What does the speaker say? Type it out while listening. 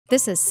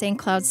This is St.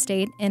 Cloud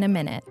State in a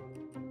minute.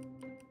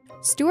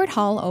 Stewart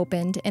Hall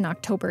opened in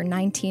October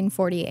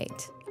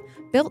 1948,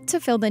 built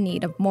to fill the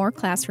need of more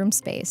classroom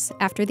space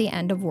after the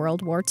end of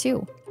World War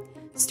II.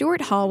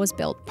 Stewart Hall was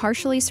built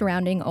partially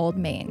surrounding Old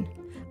Main,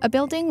 a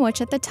building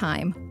which at the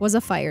time was a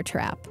fire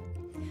trap.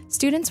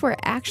 Students were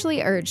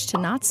actually urged to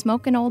not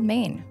smoke in Old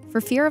Main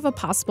for fear of a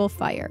possible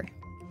fire.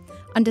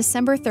 On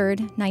December 3,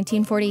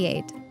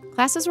 1948,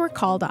 classes were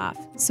called off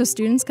so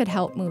students could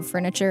help move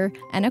furniture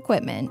and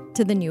equipment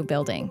to the new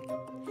building.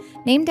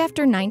 Named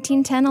after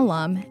 1910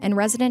 alum and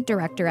resident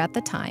director at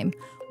the time,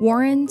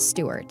 Warren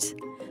Stewart,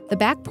 the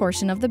back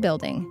portion of the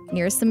building,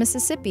 nearest the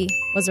Mississippi,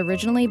 was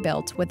originally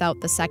built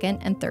without the second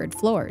and third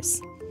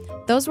floors.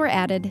 Those were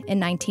added in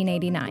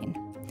 1989.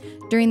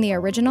 During the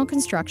original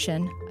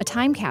construction, a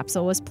time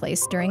capsule was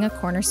placed during a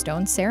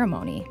cornerstone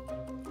ceremony.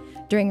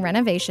 During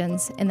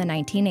renovations in the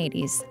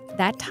 1980s,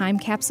 that time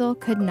capsule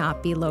could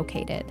not be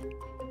located.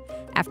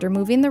 After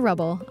moving the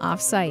rubble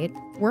off-site,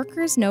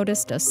 workers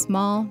noticed a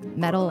small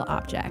metal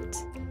object.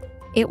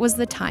 It was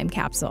the time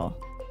capsule.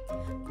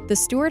 The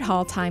Stewart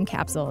Hall time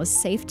capsule is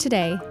safe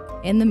today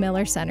in the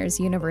Miller Center's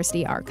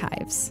University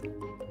Archives.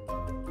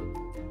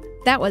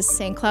 That was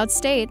St. Cloud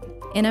State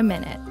in a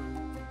minute.